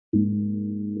You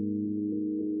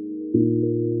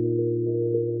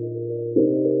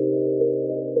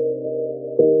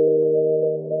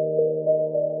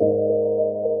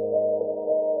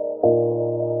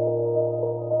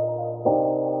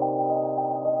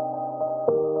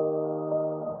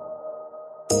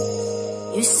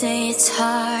say it's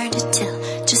hard to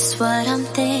tell just what I'm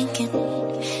thinking.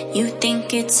 You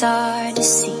think it's hard to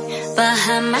see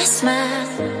behind my smile.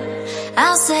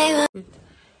 I'll say what.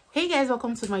 Hey guys,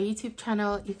 welcome to my YouTube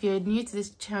channel. If you're new to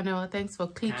this channel, thanks for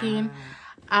clicking.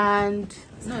 And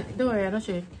no, don't worry, I'm not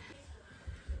sure.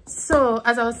 So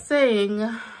as I was saying,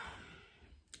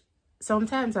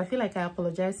 sometimes I feel like I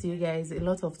apologize to you guys a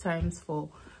lot of times for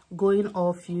going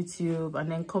off YouTube and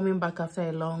then coming back after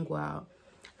a long while.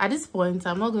 At this point,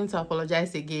 I'm not going to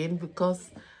apologize again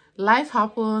because life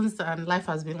happens and life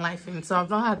has been lifing, so I've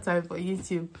not had time for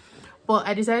YouTube. But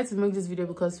I decided to make this video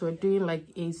because we're doing like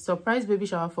a surprise baby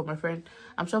shower for my friend.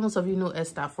 I'm sure most of you know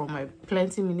Esther from my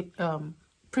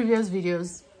previous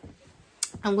videos.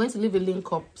 I'm going to leave a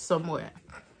link up somewhere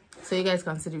so you guys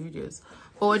can see the videos.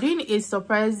 But we're doing a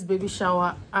surprise baby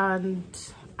shower, and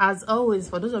as always,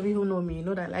 for those of you who know me, you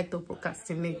know that I like to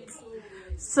procrastinate.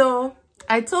 So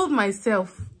I told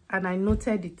myself, and I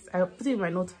noted it, I put it in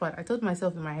my notepad, I told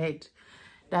myself in my head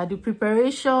that the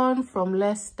preparation from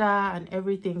Leicester and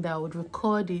everything, that I would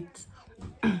record it.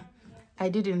 I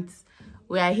didn't.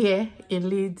 We are here in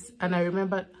Leeds, and I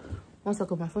remembered, one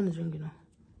second, my phone is ringing now.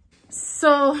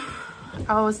 So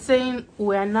I was saying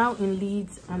we are now in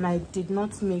Leeds, and I did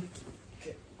not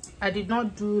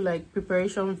do like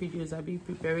preparation videos, I mean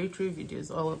preparatory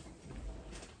videos or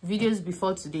videos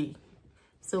before today.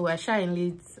 So we're in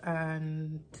Leeds,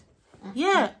 and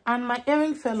yeah, and my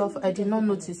earring fell off. I did not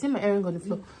notice. See my earring on the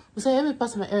floor. So let me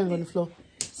pass my earring on the floor.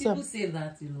 People say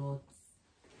that a lot,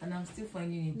 and I'm still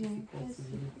finding it difficult to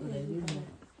believe, but I don't know.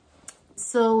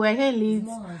 So we're here in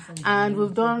Leeds, and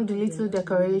we've done the little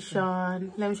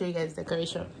decoration. Let me show you guys the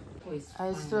decoration.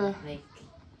 I swear. Like,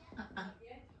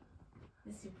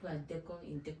 these people are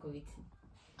decorating.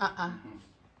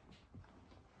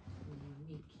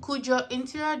 Could your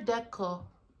interior decor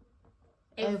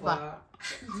ever?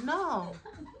 No.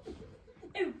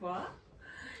 Ever?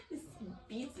 It's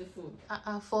beautiful.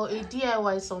 For a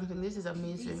DIY something, this is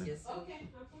amazing.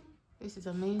 This is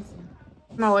amazing.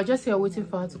 Now we're just here waiting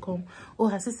for her to come. Oh,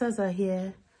 her sisters are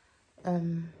here.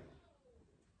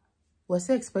 We're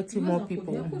still expecting more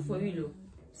people.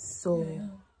 So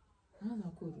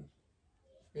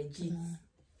legit.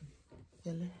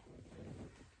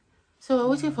 So we're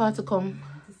waiting for her to come,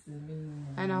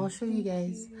 and I will show you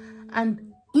guys.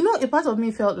 And you know, a part of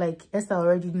me felt like Esther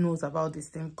already knows about this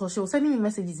thing because she was sending me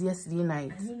messages yesterday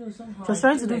night. She was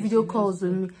trying to do video calls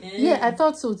with me. Yeah, I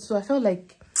thought so too. I felt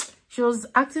like she was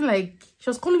acting like she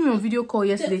was calling me on video call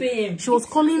yesterday. She was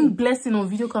calling Blessing on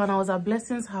video call, and I was at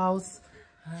Blessing's house.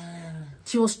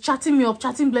 She was chatting me up,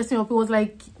 chatting Blessing up. It was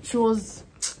like she was.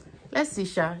 Let's see,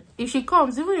 Sha. If she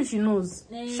comes, even if she knows,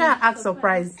 Sha act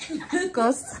surprised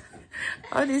because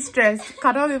all this stress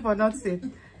cannot be for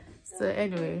nothing. So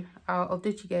anyway, I'll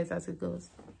update you guys as it goes.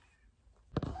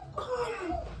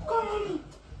 Come.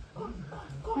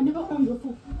 I never come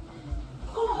before.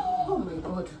 Oh my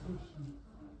God.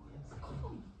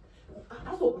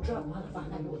 I thought we tried one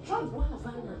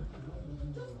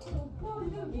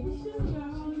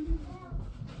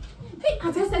Hey,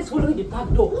 Atessa is following the back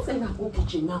door. Who's in that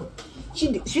kitchen now?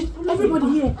 She's everybody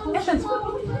here.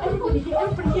 Everybody here.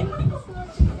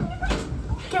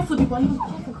 Careful, the balloon.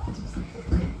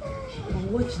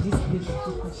 Watch this place.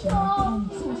 Okay.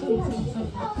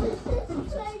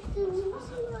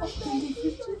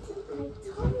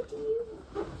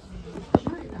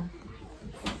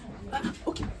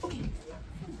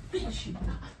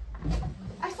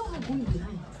 I saw her going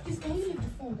behind. Can you leave the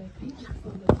phone back?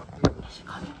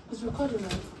 It's recording,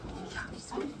 right?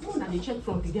 Yeah, they checked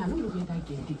from the day. I don't know where that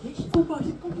girl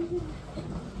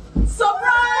did.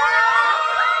 Surprise!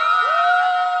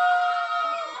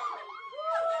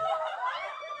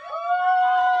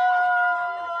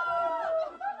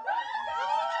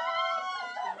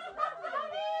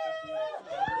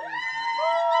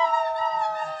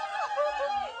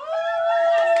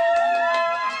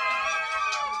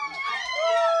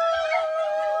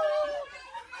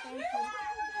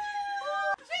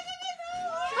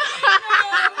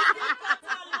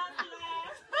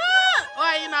 Why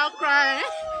are you now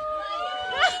crying?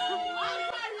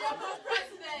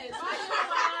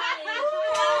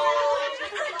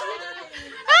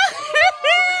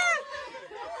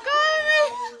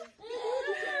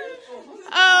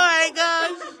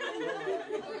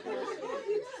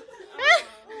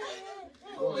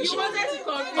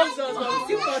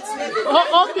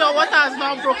 Hope your water has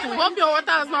not broken. Hope your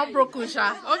water has not broken,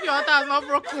 Sha. Hope your water has not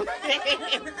broken.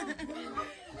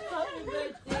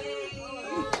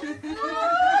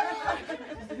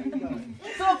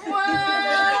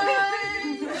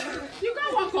 You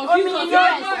can't walk confused.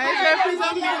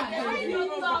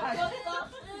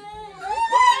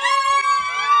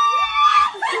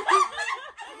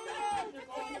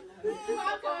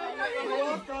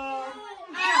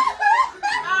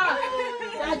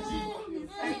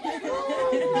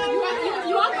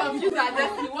 You are confused at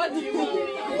this. What do you mean?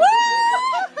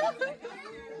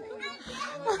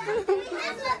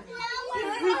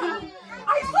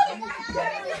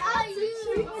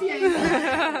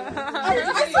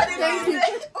 Thank you.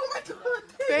 Oh my God.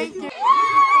 Thank you.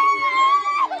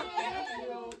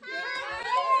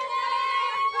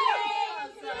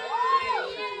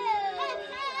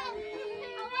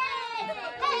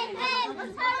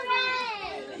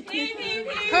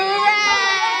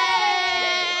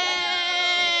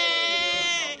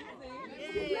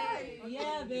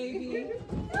 Yeah, baby.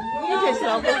 Okay, so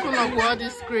I'm open up all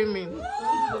this screaming.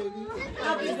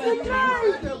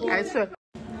 I swear.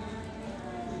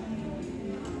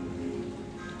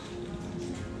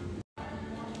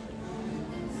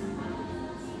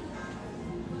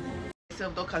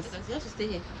 Dorcas, you have to stay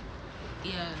here.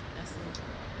 Yeah, that's it.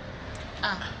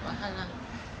 Wahala.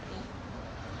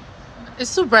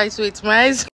 It's too bright, so it's my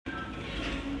eyes.